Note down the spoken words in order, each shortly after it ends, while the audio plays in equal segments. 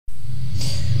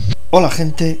Hola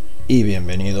gente y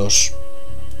bienvenidos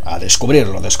a descubrir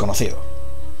lo desconocido.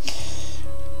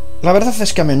 La verdad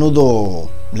es que a menudo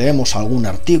leemos algún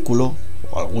artículo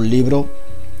o algún libro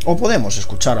o podemos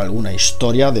escuchar alguna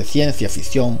historia de ciencia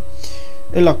ficción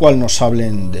en la cual nos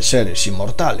hablen de seres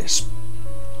inmortales,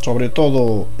 sobre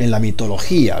todo en la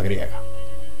mitología griega.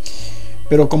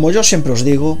 Pero como yo siempre os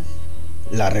digo,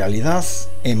 la realidad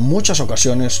en muchas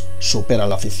ocasiones supera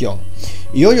la ficción,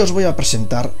 y hoy os voy a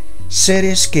presentar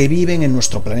seres que viven en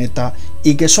nuestro planeta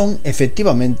y que son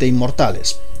efectivamente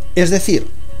inmortales, es decir,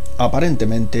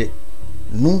 aparentemente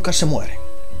nunca se mueren.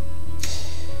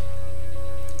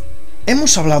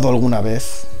 Hemos hablado alguna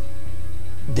vez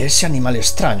de ese animal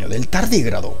extraño, del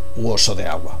tardígrado u oso de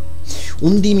agua,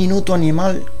 un diminuto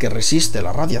animal que resiste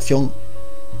la radiación,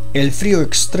 el frío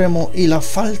extremo y la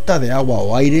falta de agua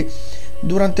o aire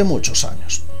durante muchos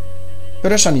años.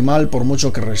 Pero ese animal, por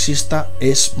mucho que resista,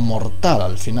 es mortal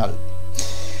al final.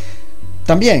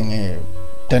 También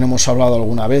tenemos hablado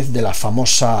alguna vez de la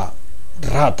famosa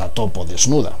rata topo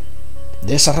desnuda,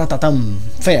 de esa rata tan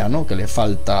fea, ¿no?, que le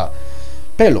falta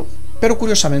pelo. Pero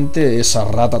curiosamente esa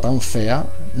rata tan fea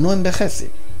no envejece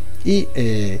y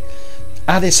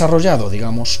ha desarrollado,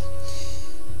 digamos,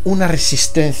 una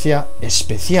resistencia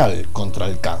especial contra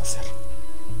el cáncer.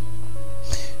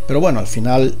 Pero bueno, al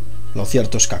final lo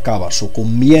cierto es que acaba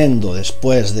sucumbiendo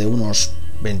después de unos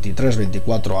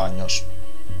 23-24 años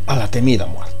a la temida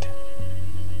muerte.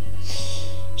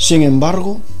 Sin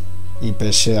embargo, y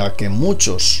pese a que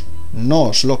muchos no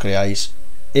os lo creáis,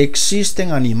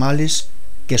 existen animales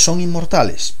que son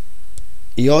inmortales,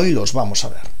 y hoy los vamos a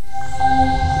ver.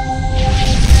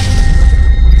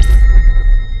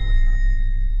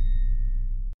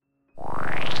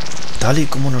 Tal y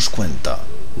como nos cuenta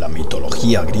la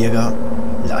mitología griega,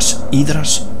 las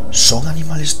hidras son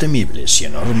animales temibles y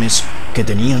enormes que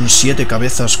tenían 7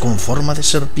 cabezas con forma de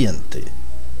serpiente.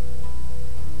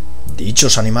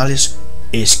 Dichos animales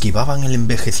esquivaban el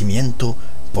envejecimiento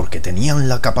porque tenían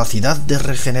la capacidad de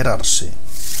regenerarse.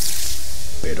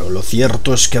 Pero lo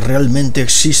cierto es que realmente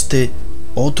existe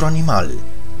otro animal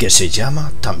que se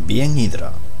llama también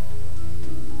hidra.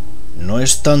 No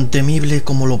es tan temible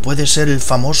como lo puede ser el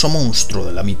famoso monstruo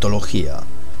de la mitología,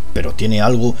 pero tiene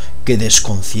algo que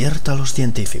desconcierta a los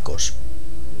científicos.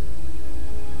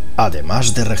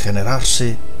 Además de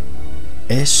regenerarse,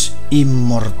 es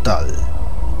inmortal.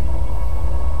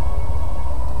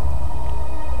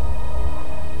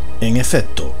 En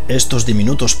efecto, estos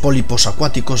diminutos pólipos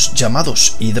acuáticos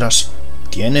llamados hidras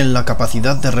tienen la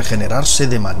capacidad de regenerarse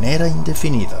de manera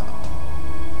indefinida.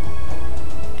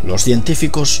 Los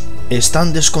científicos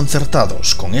están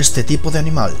desconcertados con este tipo de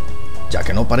animal, ya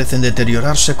que no parecen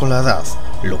deteriorarse con la edad,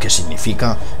 lo que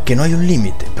significa que no hay un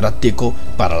límite práctico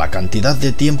para la cantidad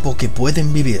de tiempo que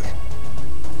pueden vivir.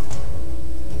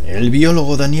 El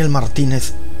biólogo Daniel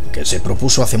Martínez, que se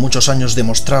propuso hace muchos años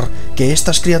demostrar que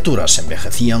estas criaturas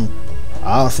envejecían,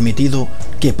 ha admitido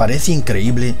que parece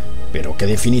increíble, pero que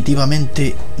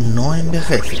definitivamente no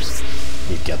envejecen,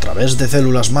 y que a través de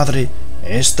células madre,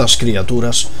 estas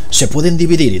criaturas se pueden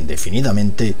dividir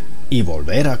indefinidamente y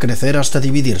volver a crecer hasta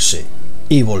dividirse,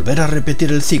 y volver a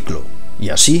repetir el ciclo, y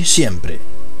así siempre,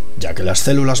 ya que las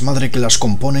células madre que las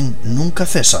componen nunca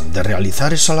cesan de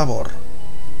realizar esa labor.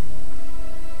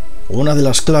 Una de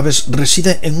las claves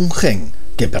reside en un gen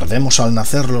que perdemos al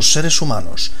nacer los seres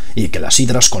humanos y que las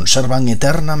hidras conservan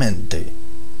eternamente.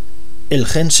 El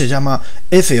gen se llama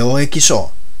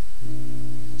FOXO.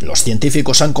 Los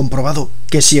científicos han comprobado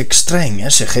que si extraen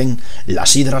ese gen,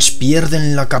 las hidras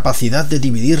pierden la capacidad de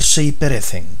dividirse y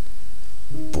perecen,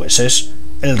 pues es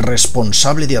el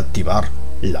responsable de activar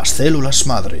las células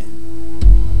madre.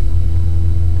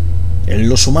 En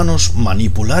los humanos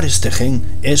manipular este gen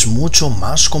es mucho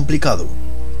más complicado,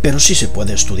 pero sí se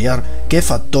puede estudiar qué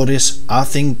factores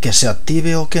hacen que se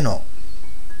active o que no,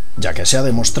 ya que se ha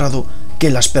demostrado que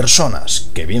las personas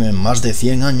que viven más de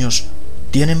 100 años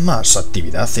tienen más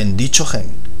actividad en dicho gen.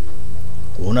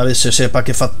 Una vez se sepa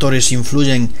qué factores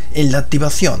influyen en la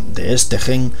activación de este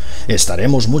gen,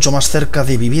 estaremos mucho más cerca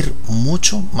de vivir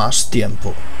mucho más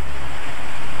tiempo.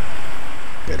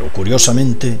 Pero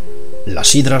curiosamente,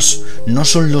 las hidras no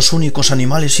son los únicos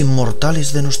animales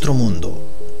inmortales de nuestro mundo,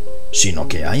 sino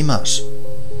que hay más.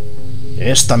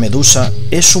 Esta medusa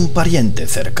es un pariente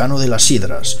cercano de las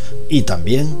hidras y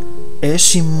también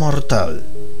es inmortal.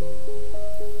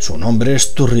 Su nombre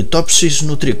es Turritopsis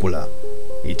nutricula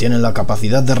y tiene la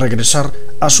capacidad de regresar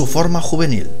a su forma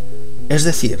juvenil, es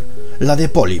decir, la de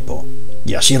pólipo,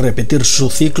 y así repetir su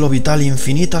ciclo vital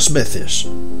infinitas veces,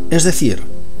 es decir,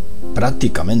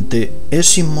 prácticamente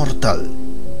es inmortal.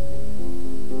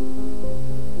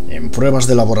 En pruebas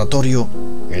de laboratorio,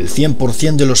 El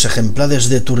 100% de los ejemplares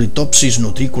de Turritopsis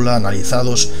nutricula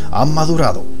analizados han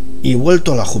madurado y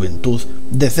vuelto a la juventud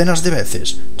decenas de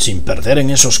veces, sin perder en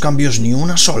esos cambios ni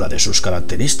una sola de sus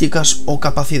características o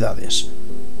capacidades.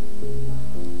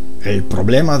 El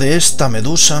problema de esta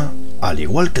medusa, al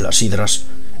igual que las hidras,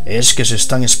 es que se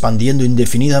están expandiendo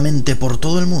indefinidamente por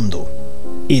todo el mundo,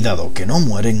 y dado que no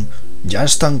mueren, ya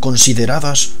están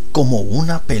consideradas como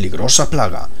una peligrosa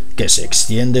plaga que se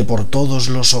extiende por todos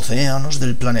los océanos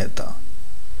del planeta.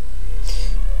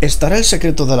 ¿Estará el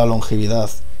secreto de la longevidad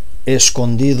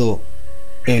escondido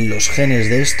en los genes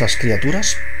de estas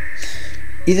criaturas?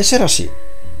 Y de ser así,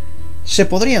 ¿se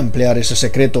podría emplear ese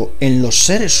secreto en los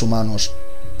seres humanos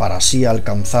para así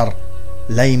alcanzar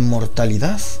la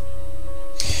inmortalidad?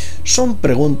 Son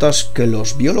preguntas que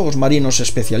los biólogos marinos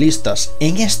especialistas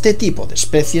en este tipo de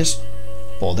especies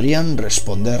podrían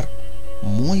responder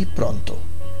muy pronto.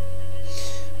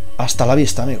 Hasta la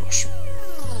vista, amigos.